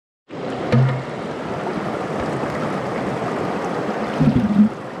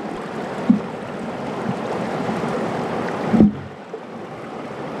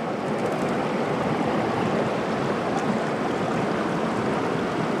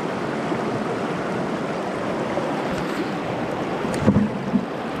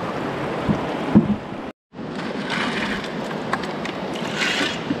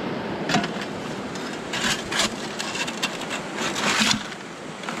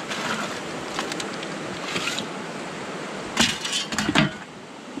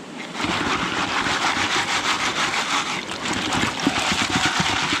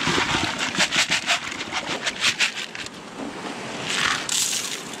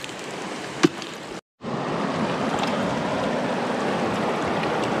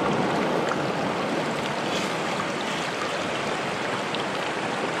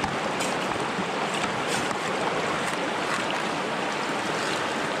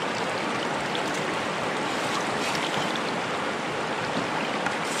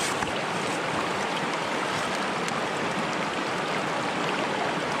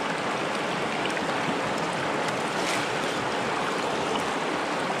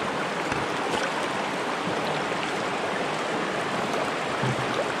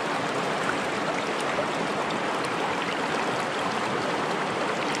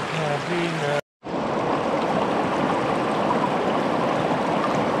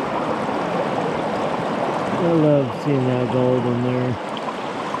I love seeing that gold in there.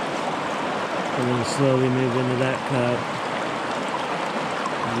 And then slowly move into that cup.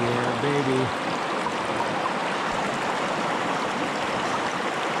 Yeah, baby.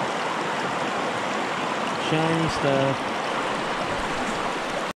 Shiny stuff.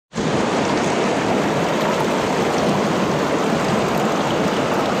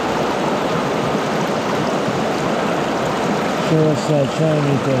 Show us that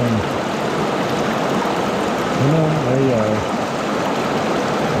shiny thing. Come on, there you are.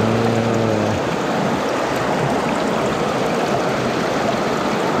 Yeah.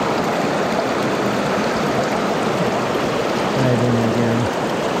 Right in again.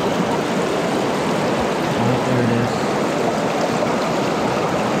 Oh, there it is.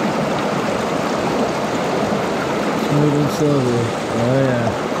 It's moving slowly. Oh yeah.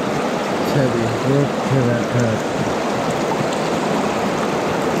 It's heavy. Look to that cup.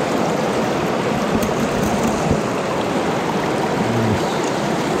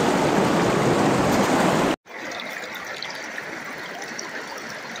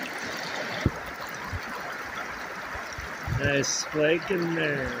 Nice flake in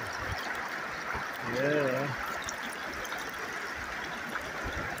there. Yeah.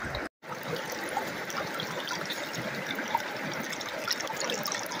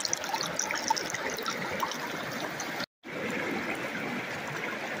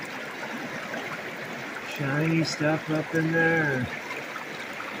 Shiny stuff up in there.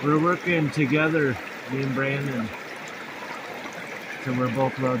 We're working together, me and Brandon. So we're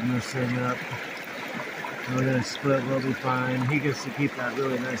both loading this thing up. We're gonna split, we'll be fine. He gets to keep that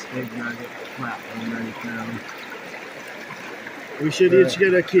really nice big nugget flat one right now. We should each get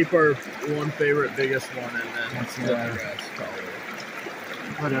to keep our one favorite biggest one and then split the rest probably.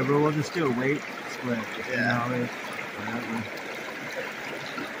 Whatever, we'll just do a weight split. Yeah. You know, whatever.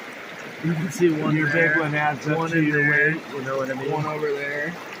 You can see one your there, big one adds up one to in your there, weight, you know what I mean? one over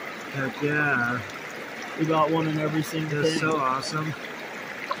there. Heck yeah. We got one in every single That's thing. so awesome.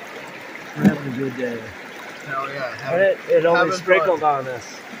 We're having a good day. Hell yeah. It only sprinkled on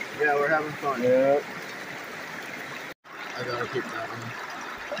us. Yeah, we're having fun. Yep. I gotta keep that one.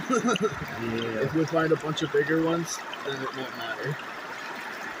 Yeah. If we find a bunch of bigger ones, then it won't matter.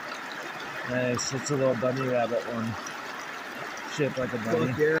 Nice. It's a little bunny rabbit one. Shaped like a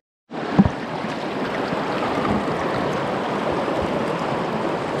bunny. Fuck yeah.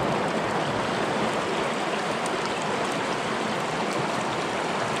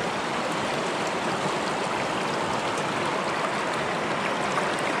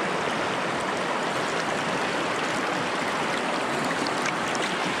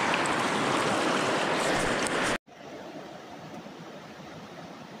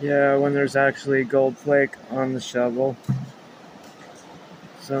 Yeah, when there's actually gold flake on the shovel,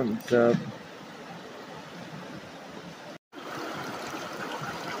 something's up.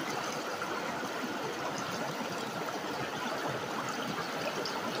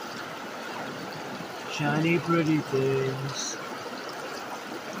 Shiny, pretty things.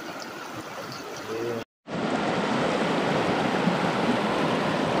 Yeah.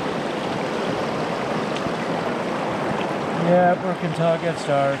 Yeah, working till it gets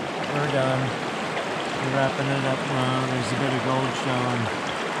dark. We're done. We're wrapping it up now. There's a bit of gold showing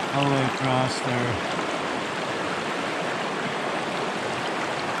all the way across there.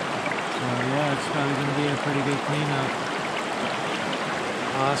 So yeah, it's probably going to be a pretty good cleanup.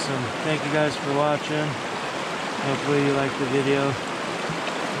 Awesome. Thank you guys for watching. Hopefully you liked the video.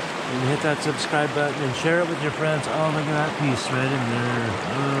 And hit that subscribe button and share it with your friends. Oh, look at that piece right in there.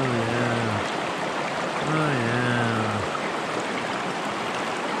 Oh yeah. Oh yeah.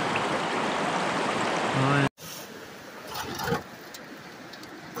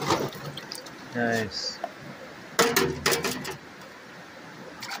 Nice. Oh,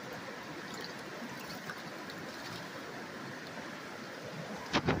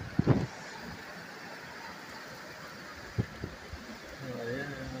 yeah.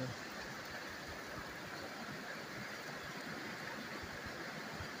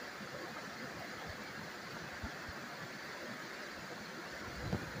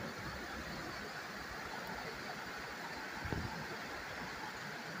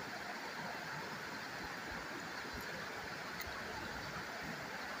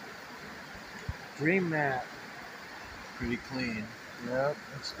 Dream mat. Pretty clean. Yep,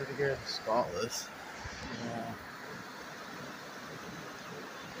 that's pretty good. Spotless. Yeah.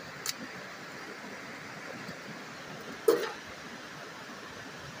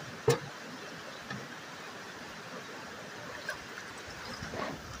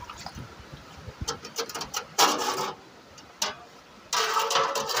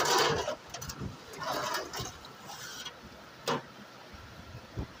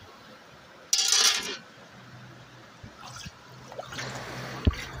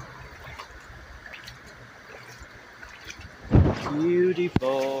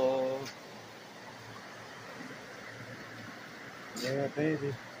 Beautiful. Yeah,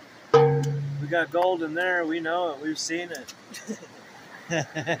 baby. We got gold in there. We know it. We've seen it.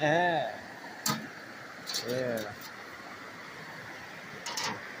 Yeah.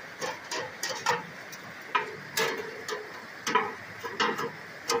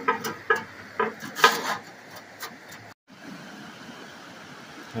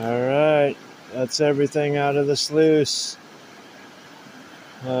 All right. That's everything out of the sluice.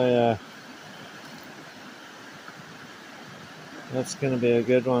 Oh, yeah. That's going to be a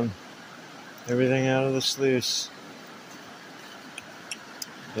good one. Everything out of the sluice.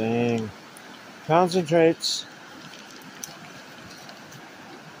 Dang. Concentrates.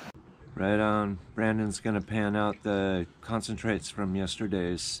 Right on. Brandon's going to pan out the concentrates from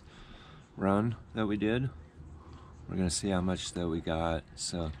yesterday's run that we did. We're going to see how much that we got.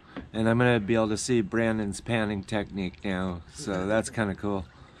 So, and I'm going to be able to see Brandon's panning technique now. So that's kind of cool.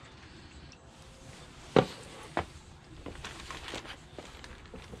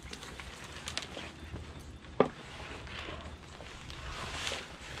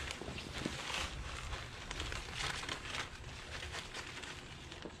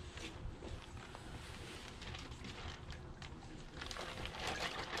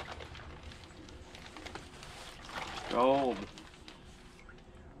 Gold.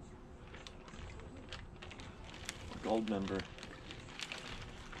 Gold member.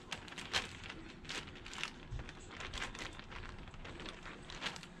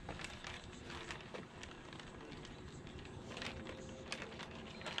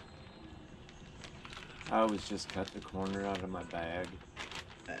 I always just cut the corner out of my bag.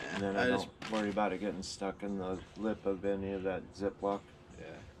 And then I don't worry about it getting stuck in the lip of any of that Ziploc. Yeah.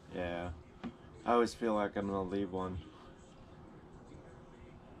 Yeah. I always feel like I'm going to leave one.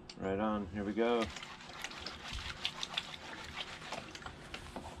 Right on. Here we go.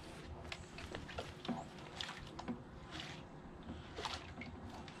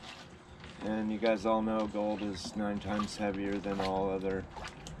 And you guys all know gold is 9 times heavier than all other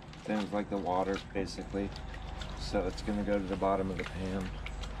things like the water, basically. So it's going to go to the bottom of the pan.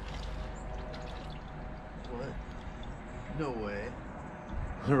 What? No way.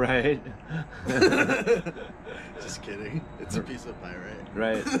 Right? Just kidding. It's a piece of pyrite.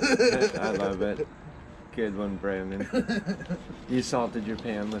 Right. I love it. Good one, Brandon. You salted your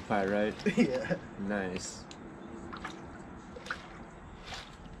pan with pyrite? Yeah. Nice.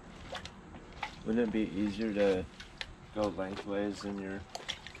 Wouldn't it be easier to go lengthways in your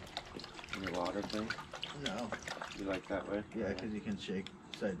water thing? No. You like that way? Yeah, because you can shake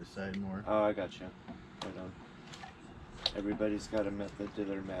side to side more. Oh, I got you. Right on. Everybody's got a method to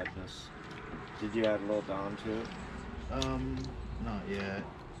their madness. Did you add a little Dawn to it? Not yet.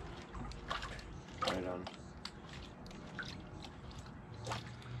 Right on.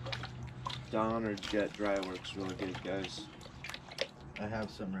 Dawn or Jet Dry works really good, guys. I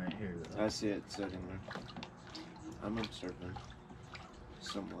have some right here, though. I see it sitting there. I'm observing.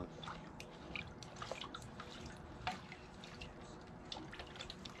 Somewhat.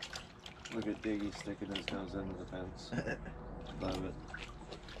 Look at Diggy sticking his nose into the fence. Love it.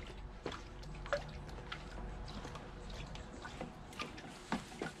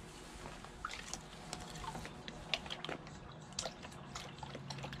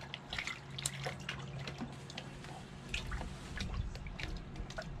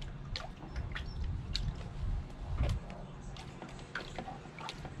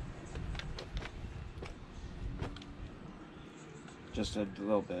 Just a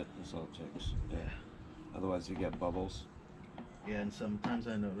little bit is all it takes. Yeah. Otherwise you get bubbles. Yeah, and sometimes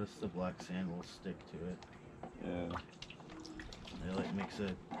I notice the black sand will stick to it. Yeah. It like makes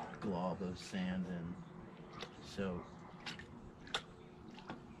a glob of sand and soap.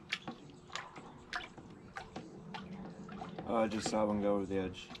 Oh, I just saw one go over the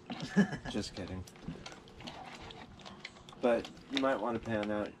edge. Just kidding. But you might want to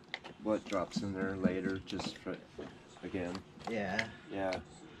pan out what drops in there later, just for, again. Yeah. Yeah.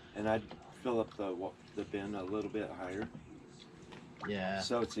 And I'd fill up the bin a little bit higher. Yeah.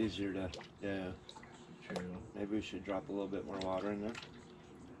 So it's easier to, yeah. True. Maybe we should drop a little bit more water in there.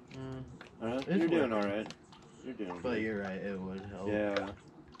 It's You're doing working. alright. You're doing But good. you're right, it would help. Yeah.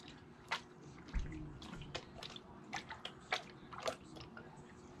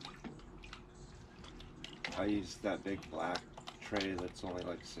 I use that big black tray that's only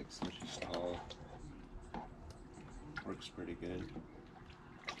like 6 inches tall. Works pretty good.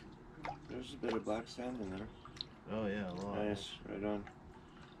 There's a bit of black sand in there. Oh yeah, a lot. Nice, right on.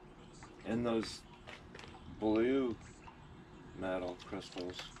 And those blue metal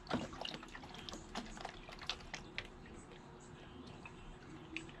crystals.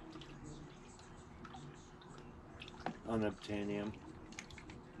 unobtainium.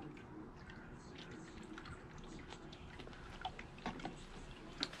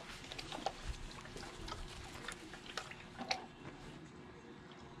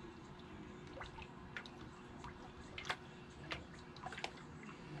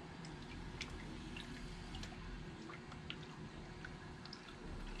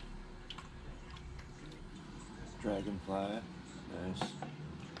 Dragonfly, nice.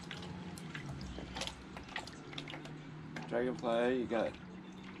 Dragonfly, you got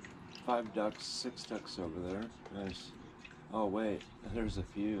 5 ducks, 6 ducks over there. Nice. Oh wait, there's a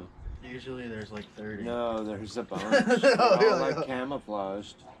few. Usually there's like 30. No, there's a bunch. They're all like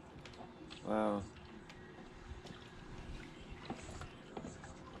camouflaged. Wow.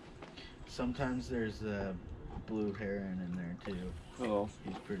 Sometimes there's a blue heron in there too. Cool.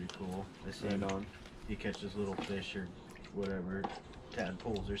 He's pretty cool. I see Right him. on. He catches little fish or whatever,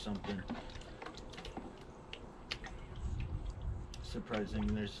 tadpoles or something. Surprising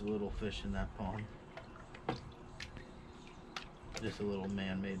there's a little fish in that pond. Just a little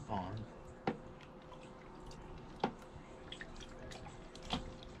man-made pond.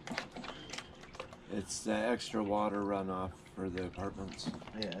 It's the extra water runoff for the apartments.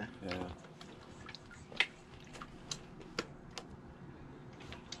 Yeah. Yeah.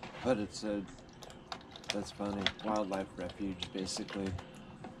 But it's a, that's funny, wildlife refuge basically.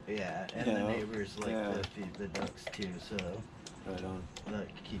 Yeah, and the neighbors like to feed the ducks too, so right on. That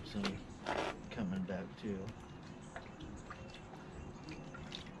keeps them coming back too.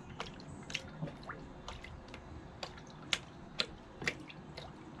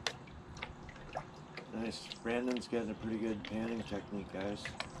 Nice. Brandon's getting a pretty good panning technique, guys.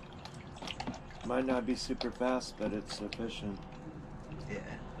 Might not be super fast, but it's efficient. Yeah.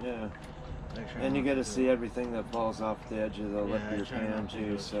 Yeah. And you get to see everything that falls off the edge of the lip of your pan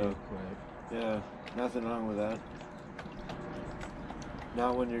too, so yeah, nothing wrong with that.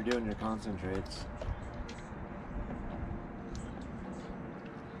 Not when you're doing your concentrates.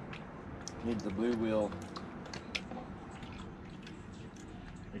 Need the blue wheel.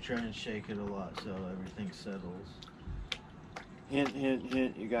 I try and shake it a lot so everything settles. Hint, hint,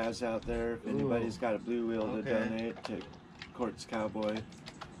 hint, you guys out there, if anybody's got a blue wheel to donate to Quartz Cowboy.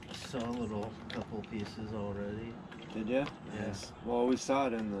 I saw a couple pieces already. Did you? Yes. Well, we saw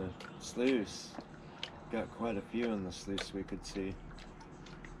it in the sluice. Got quite a few in the sluice we could see.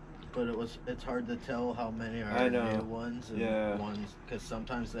 But it's hard to tell how many are new ones and ones, because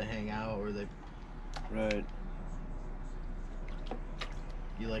sometimes they hang out or they... Right.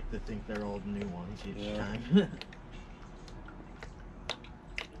 You like to think they're all new ones each time.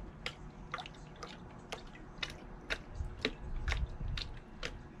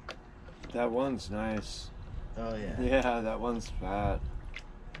 That one's nice. Oh yeah. Yeah, that one's fat.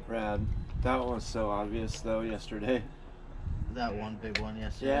 Rad. That one was so obvious though yesterday. That one big one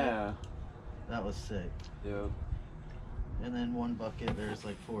yesterday? Yeah. That was sick. Yep. And then one bucket, there's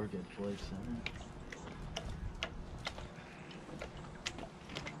like 4 good flakes in it.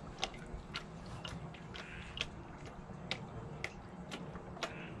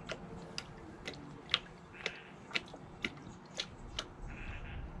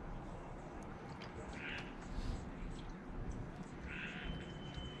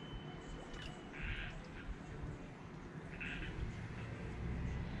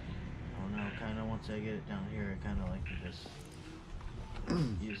 Once I get it down here, I kind of like to just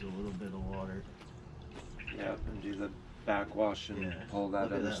use a little bit of water. Yep, and do the backwash and pull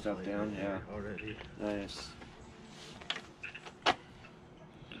that other stuff down. Yeah. Already. Nice.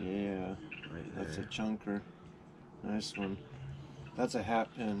 Yeah. Right That's a chunker. Nice one. That's a hat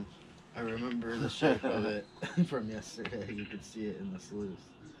pin. I remember the shape of it from yesterday. You could see it in the sluice.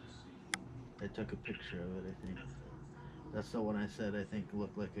 I took a picture of it, I think. That's the one I said I think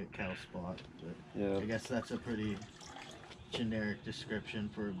looked like a cow spot, but I guess that's a pretty generic description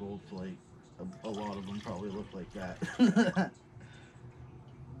for a gold flake. A lot of them probably look like that.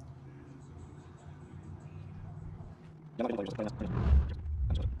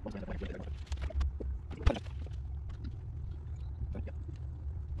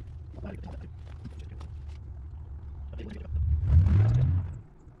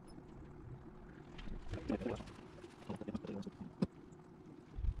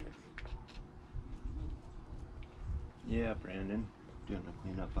 Yeah, Brandon, doing a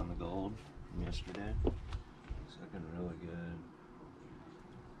cleanup on the gold from yesterday. It's looking really good.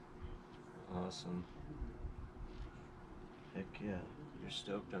 Awesome. Heck yeah. You're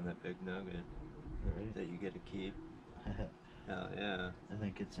stoked on that big nugget that you get to keep. Hell yeah. I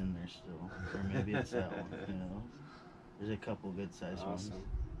think it's in there still. Or maybe it's that one, you know. There's a couple good sized ones.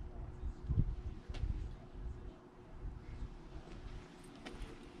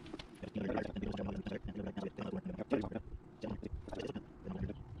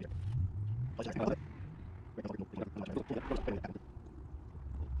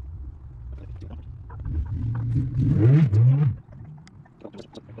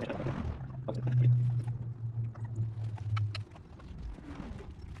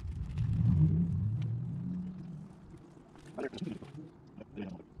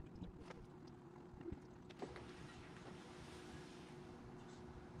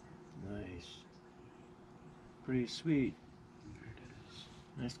 Nice. Pretty sweet. There it is.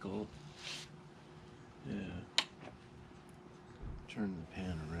 Nice gold. Yeah. Turn the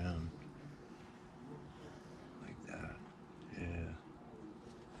pan around. Like that. Yeah.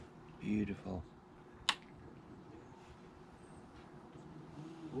 Beautiful.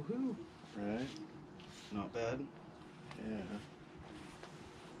 Woohoo! Right? Not bad. Yeah.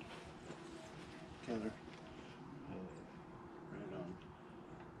 Killer. Right on.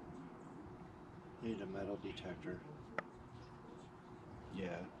 Need a metal detector.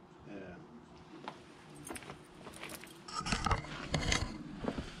 Yeah. Yeah.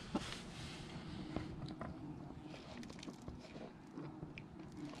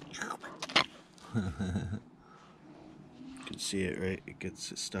 You can see it, right? It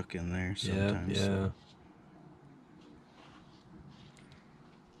gets stuck in there sometimes. Yeah.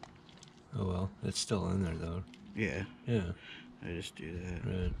 Oh well, it's still in there though. Yeah. Yeah. I just do that.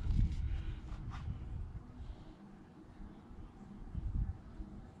 Right.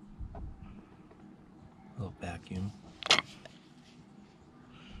 Little vacuum.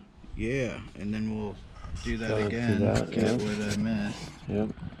 Yeah, and then we'll do that Gotta do again. that, Get yeah. what I missed. Yep.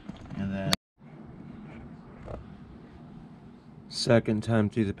 And then Second time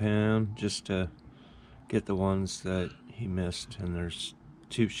through the pan, just to get the ones that he missed, and there's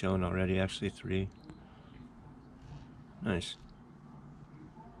 2 shown already, actually 3. Nice.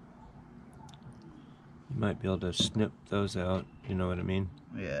 You might be able to snip those out, you know what I mean?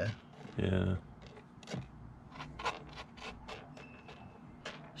 yeah, Yeah.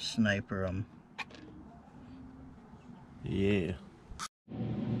 sniper them. Yeah.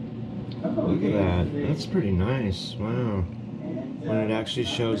 Look at that. That's pretty nice. Wow. When it actually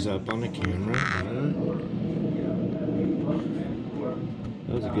shows up on the camera. Huh?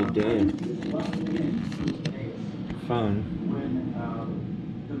 That was a good day. Fun.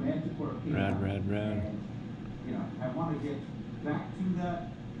 Rad. You know, I want to get back to that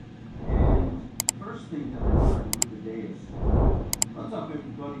first thing that